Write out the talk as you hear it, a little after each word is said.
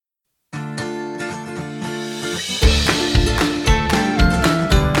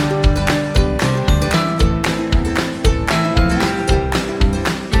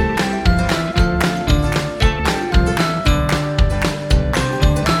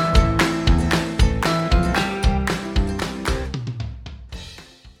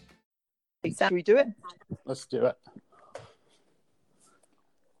Should we do it? Let's do it.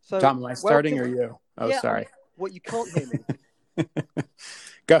 So, Tom, am I starting or you? Oh, yeah, sorry. What, you can't hear me?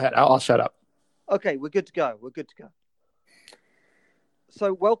 Go ahead. I'll shut up. Okay, we're good to go.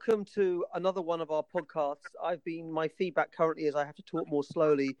 So welcome to another one of our podcasts. My feedback currently is I have to talk more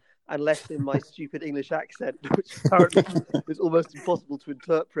slowly and less in my stupid English accent, which apparently is almost impossible to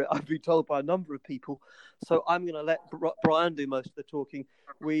interpret. I've been told by a number of people. So I'm going to let Brian do most of the talking.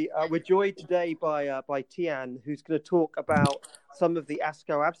 We're joined today by Tian, who's going to talk about some of the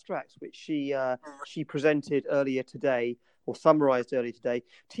ASCO abstracts, which she presented earlier today, or summarized earlier today.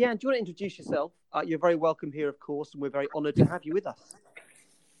 Tian, do you want to introduce yourself? You're very welcome here, of course, and we're very honored to have you with us.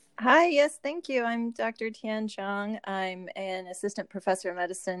 Hi, yes, thank you. I'm Dr. Tian Zhang. I'm an assistant professor of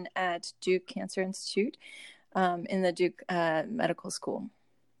medicine at Duke Cancer Institute in the Duke Medical School.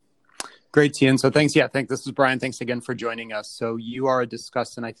 Great, Tian. So thanks. Yeah, this is Brian. Thanks again for joining us. So you are a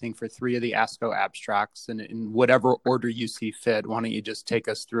discussant, I think, for 3 of the ASCO abstracts, and in whatever order you see fit, why don't you just take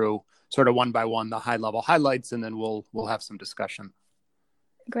us through sort of one by one the high-level highlights, and then we'll have some discussion.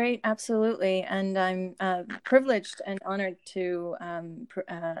 Great, absolutely. And I'm privileged and honored to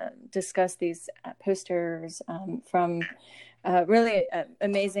discuss these posters from really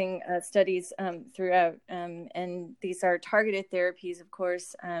amazing studies throughout. And these are targeted therapies, of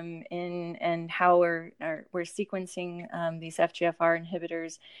course, and how we're sequencing these FGFR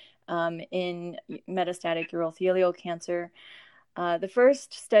inhibitors in metastatic urothelial cancer. The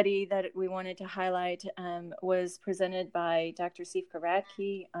first study that we wanted to highlight was presented by Dr. Sifka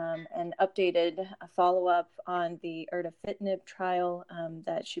Radke, an updated follow-up on the erdafitinib trial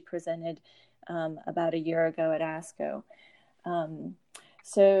that she presented about a year ago at ASCO.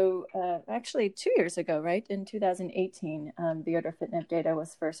 Actually 2 years ago, right? In 2018, the erdafitinib data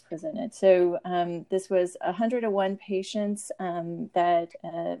was first presented. So this was 101 patients that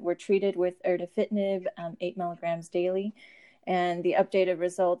were treated with erdafitinib, 8 milligrams daily. And the updated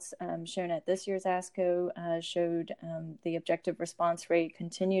results shown at this year's ASCO showed the objective response rate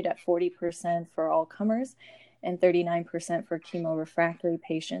continued at 40% for all comers and 39% for chemo-refractory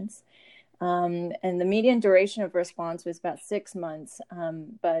patients. And the median duration of response was about 6 months.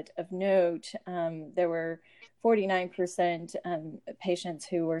 But of note, there were 49% patients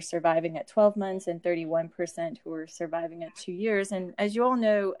who were surviving at 12 months and 31% who were surviving at 2 years. And as you all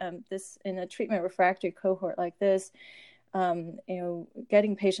know, this in a treatment refractory cohort like this,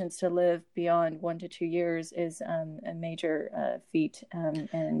 getting patients to live beyond 1 to 2 years is a major feat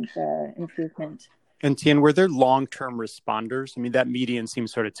and improvement. And Tian, were there long-term responders? I mean, that median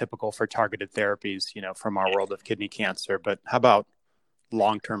seems sort of typical for targeted therapies, from our world of kidney cancer. But how about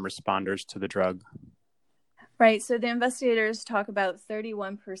long-term responders to the drug? Right. So the investigators talk about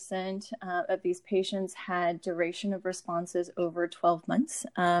 31% of these patients had duration of responses over 12 months.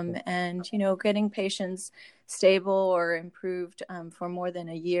 And, getting patients stable or improved for more than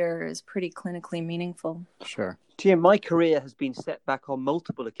a year is pretty clinically meaningful. Sure. Tian, my career has been set back on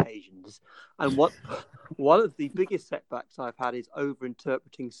multiple occasions. And one of the biggest setbacks I've had is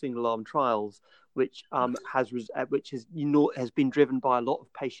over-interpreting single-arm trials, which has been driven by a lot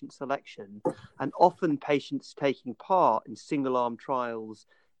of patient selection, and often patients taking part in single-arm trials,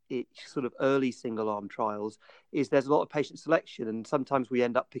 sort of early single-arm trials, there's a lot of patient selection, and sometimes we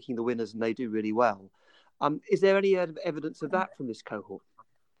end up picking the winners, and they do really well. Is there any evidence of that from this cohort?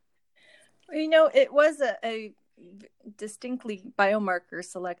 It was a distinctly biomarker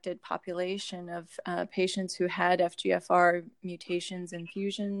selected population of patients who had FGFR mutations and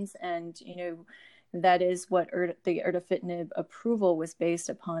fusions, and that is what the erdafitinib approval was based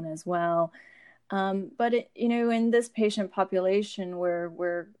upon as well. But in this patient population where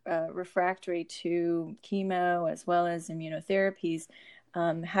we're refractory to chemo as well as immunotherapies,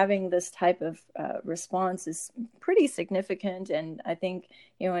 having this type of response is pretty significant. And I think,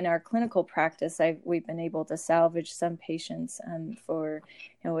 in our clinical practice, we've been able to salvage some patients for,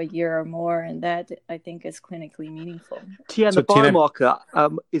 a year or more. And that, I think, is clinically meaningful. Tian, the biomarker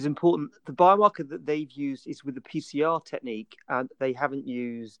is important. The biomarker that they've used is with the PCR technique, and they haven't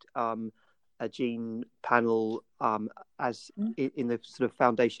used a gene panel as in the sort of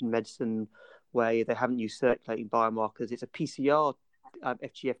foundation medicine way. They haven't used circulating biomarkers. It's a PCR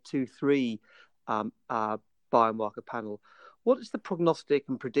FGF2/3 biomarker panel. What is the prognostic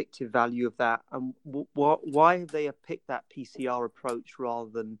and predictive value of that, and why have they picked that PCR approach rather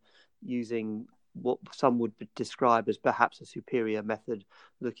than using what some would describe as perhaps a superior method,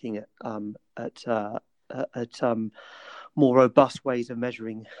 looking at more robust ways of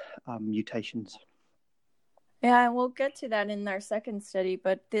measuring mutations? Yeah, and we'll get to that in our second study,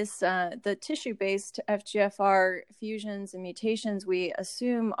 but this the tissue-based FGFR fusions and mutations we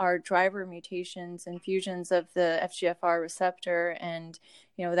assume are driver mutations and fusions of the FGFR receptor, and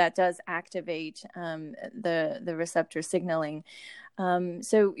that does activate the receptor signaling.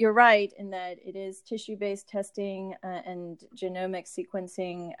 So you're right in that it is tissue-based testing and genomic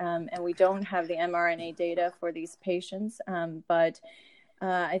sequencing, and we don't have the mRNA data for these patients, but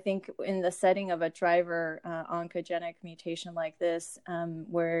I think in the setting of a driver oncogenic mutation like this,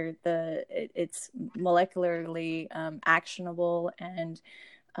 where it's molecularly actionable and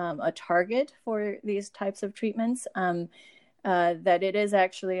a target for these types of treatments, that it is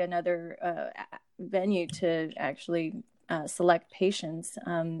actually another venue to actually select patients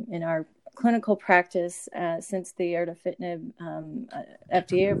in our clinical practice since the erdafitinib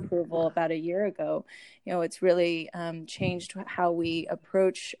FDA approval about a year ago. It's really changed how we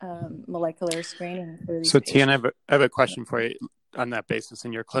approach molecular screening for these patients. Tian, I have a question for you on that basis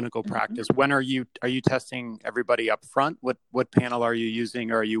in your clinical practice. When are you testing everybody up front? What panel are you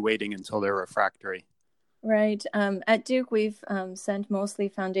using, or are you waiting until they're refractory? Right. At Duke, we've sent mostly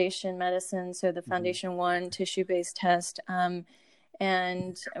Foundation Medicine, so the Foundation 1 tissue-based test.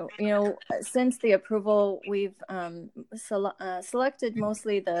 And, since the approval, we've selected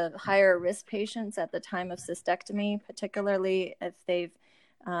mostly the higher risk patients at the time of cystectomy, particularly if they've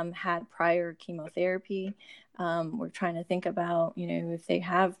had prior chemotherapy. We're trying to think about, if they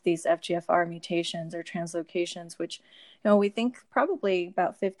have these FGFR mutations or translocations, which, we think probably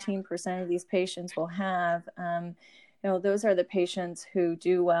about 15% of these patients will have. Those are the patients who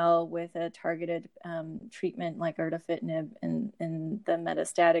do well with a targeted treatment like erdafitinib in the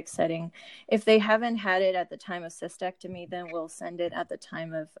metastatic setting. If they haven't had it at the time of cystectomy, then we'll send it at the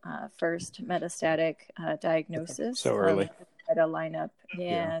time of first metastatic diagnosis. So early. To try to line up,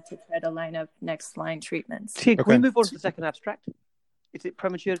 to try to line up next line treatments. Can we move on to the second abstract? Is it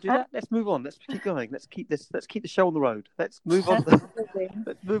premature to do that? Let's move on. Let's keep going. Let's keep the show on the road. Let's move on. Let's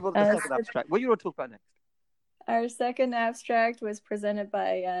move on to the second abstract. What do you want to talk about next? Our second abstract was presented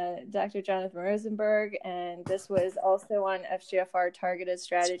by Dr. Jonathan Rosenberg, and this was also on FGFR targeted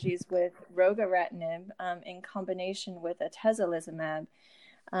strategies with rogaretinib in combination with atezolizumab.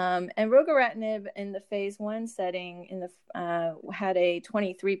 And rogaretinib in the phase 1 setting had a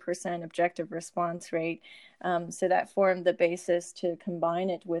 23% objective response rate. So that formed the basis to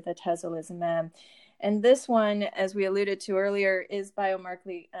combine it with atezolizumab. And this one, as we alluded to earlier, is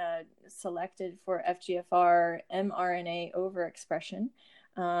biomarkerly selected for FGFR mRNA overexpression.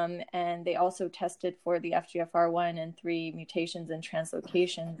 And they also tested for the FGFR1 and 3 mutations and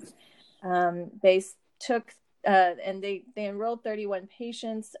translocations. They took and they enrolled 31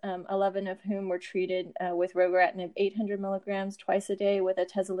 patients, 11 of whom were treated with rogaretinib 800 milligrams twice a day, with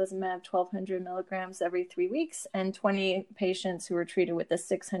atezolizumab 1,200 milligrams every 3 weeks, and 20 patients who were treated with the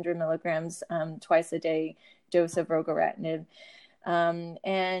 600 milligrams twice a day dose of rogaretinib.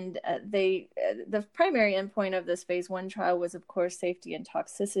 The primary endpoint of this phase 1 trial was, of course, safety and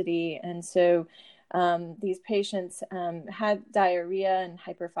toxicity. And so these patients had diarrhea and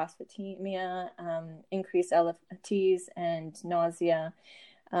hyperphosphatemia, increased LFTs, and nausea.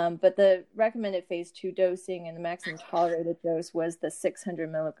 But the recommended phase 2 dosing and the maximum tolerated dose was the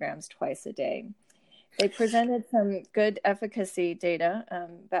 600 milligrams twice a day. They presented some good efficacy data.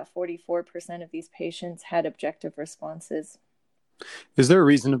 About 44% of these patients had objective responses. Is there a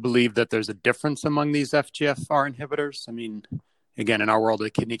reason to believe that there's a difference among these FGFR inhibitors? I mean, again, in our world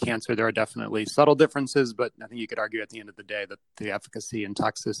of kidney cancer, there are definitely subtle differences, but I think you could argue at the end of the day that the efficacy and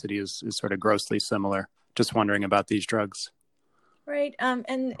toxicity is sort of grossly similar. Just wondering about these drugs. Right.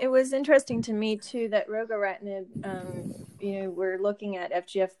 And it was interesting to me, too, that rogaretinib, we're looking at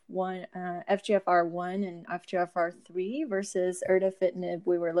FGFR1 and FGFR3 versus erdafitinib.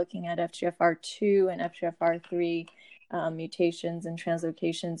 We were looking at FGFR2 and FGFR3 mutations and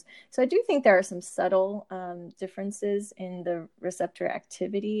translocations. So I do think there are some subtle differences in the receptor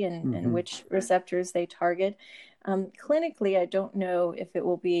activity and which receptors they target. Clinically, I don't know if it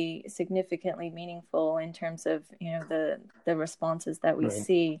will be significantly meaningful in terms of the responses that we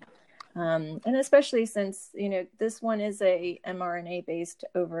see, and especially since this one is a mRNA-based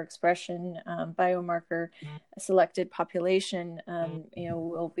overexpression biomarker selected population.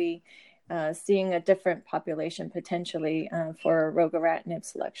 We'll be seeing a different population potentially for rogaretinib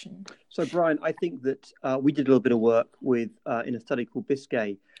selection. So, Brian, I think that we did a little bit of work with in a study called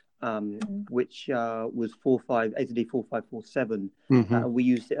Biscay, which was AZD4547. We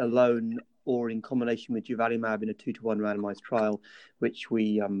used it alone or in combination with durvalumab in a 2-to-1 randomized trial, which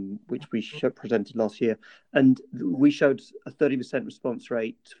we presented last year, and we showed a 30% response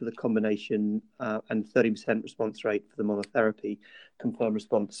rate for the combination and 30% response rate for the monotherapy confirmed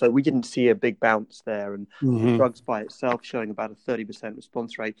response. So we didn't see a big bounce there, and the drugs by itself showing about a 30%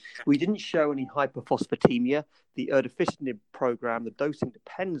 response rate. We didn't show any hyperphosphatemia. The erdafitinib program, the dosing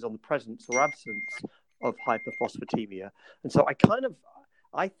depends on the presence or absence of hyperphosphatemia, and so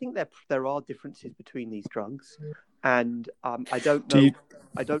I think there are differences between these drugs, and I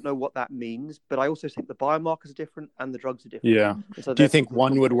don't know what that means, but I also think the biomarkers are different and the drugs are different. Yeah. So do you think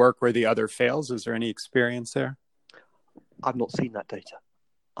one would work where the other fails? Is there any experience there? I've not seen that data.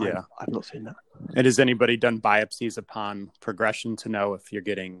 Yeah, I've not seen that. And has anybody done biopsies upon progression to know if you're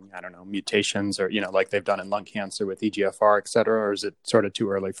getting, I don't know, mutations or, like they've done in lung cancer with EGFR, et cetera, or is it sort of too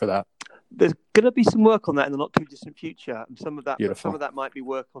early for that? There's going to be some work on that in the not too distant future, and some of that might be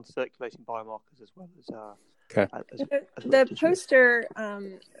work on circulating biomarkers as well as. The poster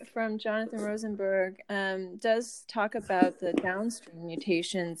from Jonathan Rosenberg does talk about the downstream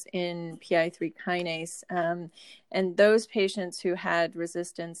mutations in PI3 kinase, and those patients who had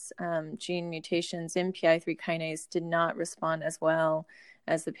resistance gene mutations in PI3 kinase did not respond as well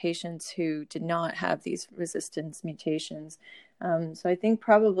as the patients who did not have these resistance mutations. So I think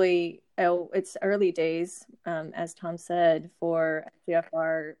probably it's early days, as Tom said, for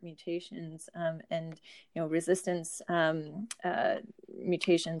FGFR mutations and resistance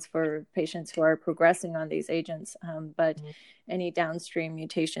mutations for patients who are progressing on these agents. But any downstream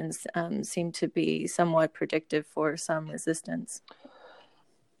mutations seem to be somewhat predictive for some resistance.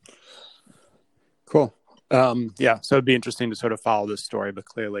 Cool. So it'd be interesting to sort of follow this story, but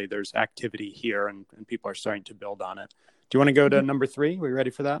clearly there's activity here and people are starting to build on it. Do you want to go to number 3? Are we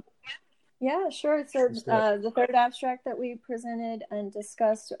ready for that? Yeah, sure. So the third abstract that we presented and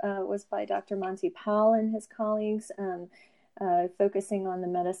discussed was by Dr. Monty Powell and his colleagues, focusing on the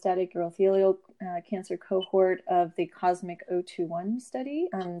metastatic urothelial cancer cohort of the COSMIC-021 study.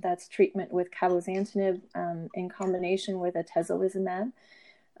 That's treatment with cabozantinib in combination with atezolizumab.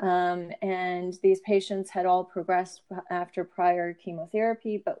 And these patients had all progressed after prior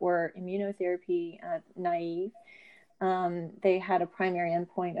chemotherapy, but were immunotherapy naive. They had a primary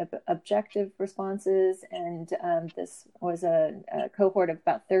endpoint of objective responses, and this was a cohort of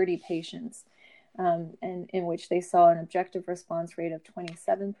about 30 patients, and in which they saw an objective response rate of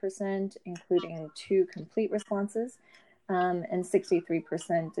 27%, including 2 complete responses, and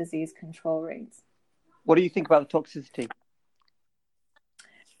 63% disease control rates. What do you think about the toxicity?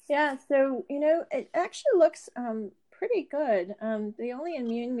 Yeah, so, it actually looks pretty good. The only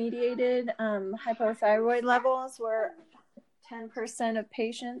immune-mediated hypothyroid levels were 10% of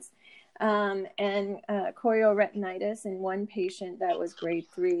patients, and chorioretinitis in one patient that was grade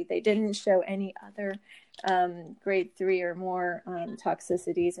 3. They didn't show any other grade 3 or more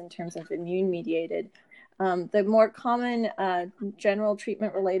toxicities in terms of immune-mediated. The more common general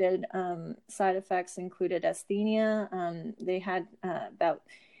treatment-related side effects included asthenia. They had about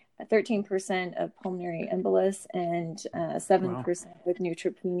 13% of pulmonary embolus and 7% with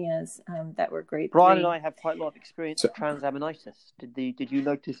neutropenias that were grade 3. Brian and I have quite a lot of experience with transaminitis. Did you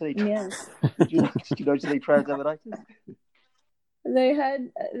notice any? Yes. Did you notice any transaminitis?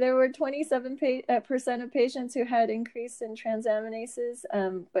 There were 27% of patients who had increase in transaminases,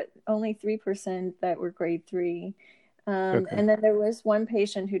 but only 3% that were grade 3. And then there was one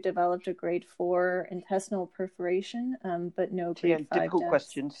patient who developed a grade 4 intestinal perforation, but no grade 5 difficult deaths.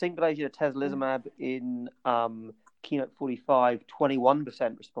 question. Single-agent atezolizumab in KEYNOTE-45,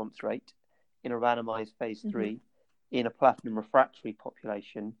 21% response rate in a randomized phase 3 in a platinum refractory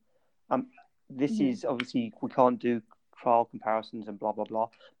population. This is obviously, we can't do trial comparisons and blah, blah, blah.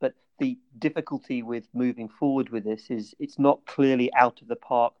 But the difficulty with moving forward with this is it's not clearly out of the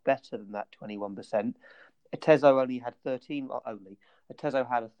park better than that 21%. Atezo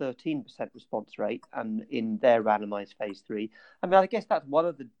had a 13% response rate, and in their randomized phase 3. I mean, I guess that's one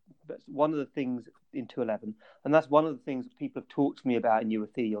of the things in 211, and that's one of the things that people have talked to me about in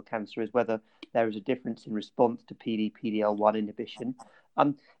urothelial cancer is whether there is a difference in response to PD-PDL1 inhibition.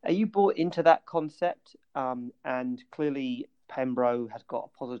 Are you bought into that concept? And clearly, Pembro has got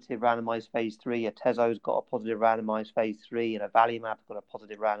a positive randomized phase 3, Atezo's got a positive randomized phase 3, and avelumab's got a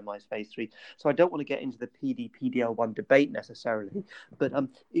positive randomized phase 3. So I don't want to get into the PD-PDL1 debate necessarily, but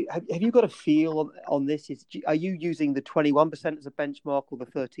have you got a feel on this? Are you using the 21% as a benchmark or the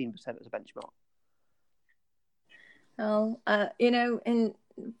 13% as a benchmark? Well,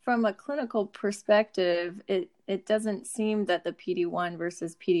 from a clinical perspective, it doesn't seem that the PD-1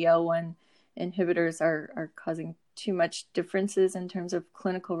 versus PD-L1 inhibitors are causing too much differences in terms of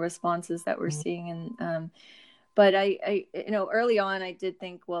clinical responses that we're seeing. And but I early on I did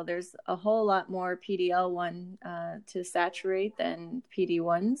think, well, there's a whole lot more PD-L1 to saturate than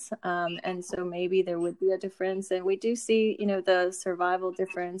PD-1s, and so maybe there would be a difference. And we do see, the survival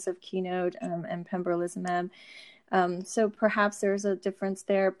difference of Keynote and pembrolizumab. So perhaps there's a difference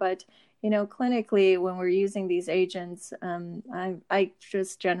there, but clinically, when we're using these agents, I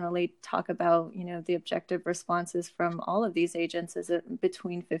just generally talk about, the objective responses from all of these agents is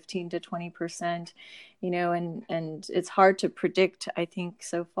between 15 to 20%, and it's hard to predict, I think,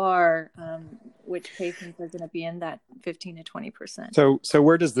 so far, which patients are going to be in that 15 to 20%. So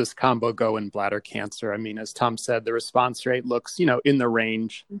where does this combo go in bladder cancer? I mean, as Tom said, the response rate looks, in the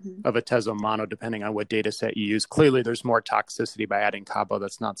range of atezo mono, depending on what data set you use. Clearly, there's more toxicity by adding cabo.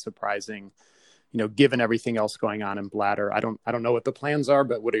 That's not surprising. Given everything else going on in bladder. I don't know what the plans are,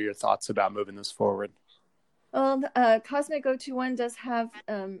 but what are your thoughts about moving this forward? Well, Cosmic 021 does have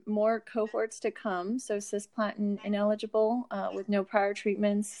more cohorts to come. So cisplatin ineligible with no prior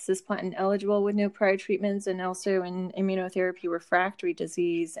treatments, cisplatin eligible with no prior treatments, and also in immunotherapy refractory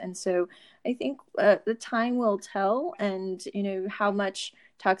disease. And so I think the time will tell, and how much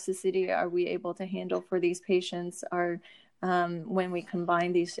toxicity are we able to handle for these patients are when we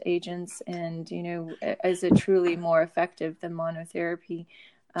combine these agents, and is it truly more effective than monotherapy?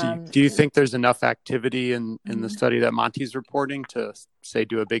 Do you think there's enough activity in the study that Monty's reporting to say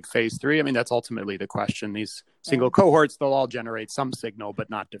do a big phase 3? I mean, that's ultimately the question. These single cohorts, they'll all generate some signal, but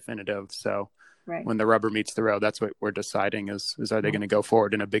not definitive. So when the rubber meets the road, that's what we're deciding is are they going to go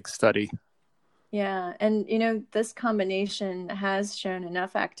forward in a big study? Yeah. And, this combination has shown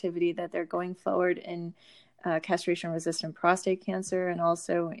enough activity that they're going forward in castration-resistant prostate cancer and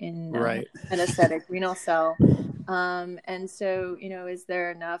also in metastatic renal cell. And so, is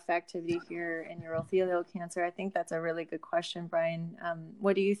there enough activity here in urothelial cancer? I think that's a really good question, Brian.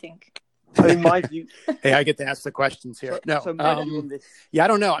 What do you think? So in my view, hey, I get to ask the questions here. I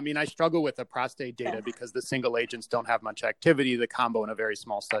don't know. I mean, I struggle with the prostate data because the single agents don't have much activity. The combo in a very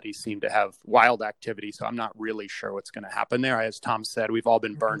small study seem to have wild activity. So I'm not really sure what's going to happen there. As Tom said, we've all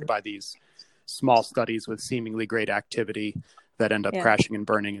been burned by these small studies with seemingly great activity that end up crashing and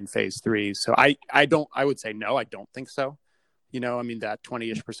burning in phase 3. So I would say no, I don't think so. I mean, that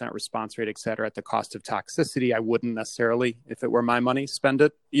 20-ish% response rate, et cetera, at the cost of toxicity, I wouldn't necessarily, if it were my money, spend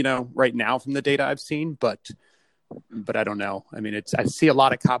it, right now from the data I've seen, but I don't know. I mean, I see a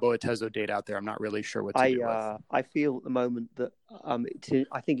lot of cabo atezo data out there. I'm not really sure what to do with. I feel at the moment that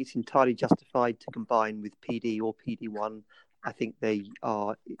I think it's entirely justified to combine with PD or PD-1. I think they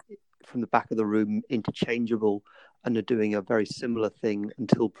are, from the back of the room, interchangeable and are doing a very similar thing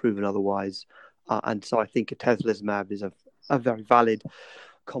until proven otherwise. And so I think atezolizumab is a very valid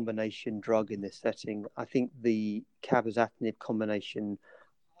combination drug in this setting. I think the cabozantinib combination,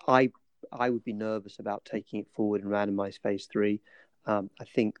 I would be nervous about taking it forward in randomized phase 3. I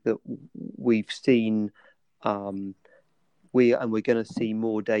think that we've seen, we're going to see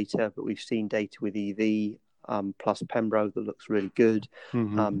more data, but we've seen data with EV plus Pembro that looks really good.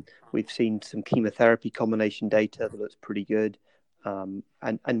 We've seen some chemotherapy combination data that looks pretty good.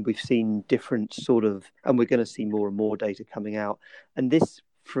 And we've seen different and we're going to see more and more data coming out. And this,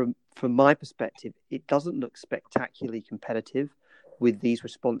 from my perspective, it doesn't look spectacularly competitive with these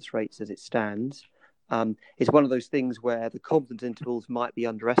response rates as it stands. It's one of those things where the confidence intervals might be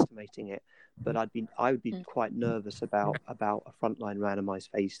underestimating it, but I would be quite nervous about a frontline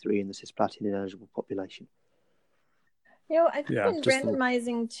randomized phase 3 in the cisplatin ineligible population. I've been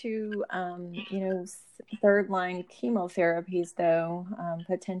randomizing to, third-line chemotherapies, though.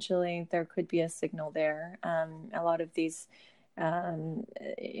 Potentially, there could be a signal there. A lot of these,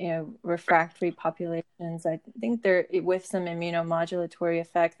 refractory populations, I think they're with some immunomodulatory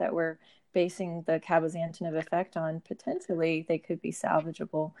effect that we're basing the cabozantinib effect on. Potentially, they could be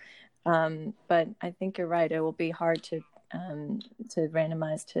salvageable. But I think you're right. It will be hard to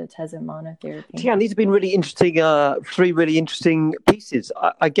randomize to atezo monotherapy. Tian, these have been really interesting. 3 really interesting pieces.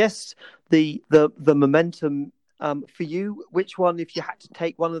 I guess the momentum for you. Which one, if you had to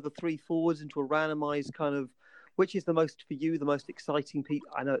take one of the 3 forwards into a randomized kind of, which is the most for you, the most exciting piece?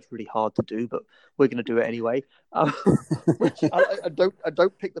 I know it's really hard to do, but we're going to do it anyway. Which I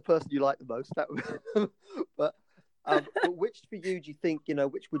don't pick the person you like the most. But which for you do you think,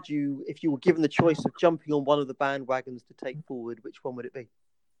 which would you, if you were given the choice of jumping on one of the bandwagons to take forward, which one would it be?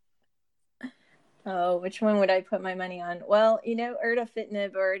 Oh, which one would I put my money on? Well,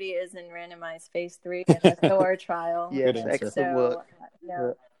 erdafitinib already is in randomized phase 3 in the SOAR trial. Yes, excellent work.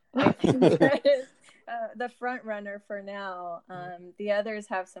 I think that is the front runner for now. The others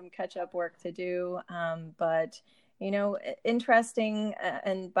have some catch-up work to do, but interesting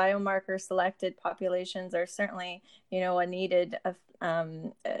and biomarker selected populations are certainly, a needed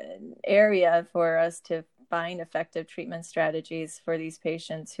area for us to find effective treatment strategies for these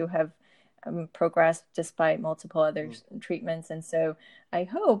patients who have progressed despite multiple other treatments. And so I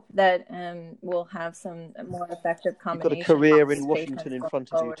hope that we'll have some more effective combinations. You've got a career in Washington in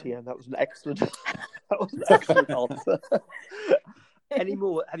front of you, Tian. That was an excellent answer. Any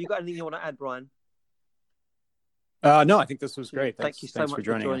more? Have you got anything you want to add, Brian? No, I think this was great. Thank you so much for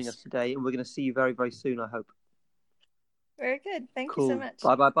joining us today. And we're going to see you very, very soon, I hope. Very good. Thank you so much.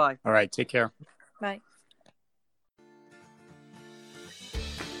 Bye. All right. Take care. Bye.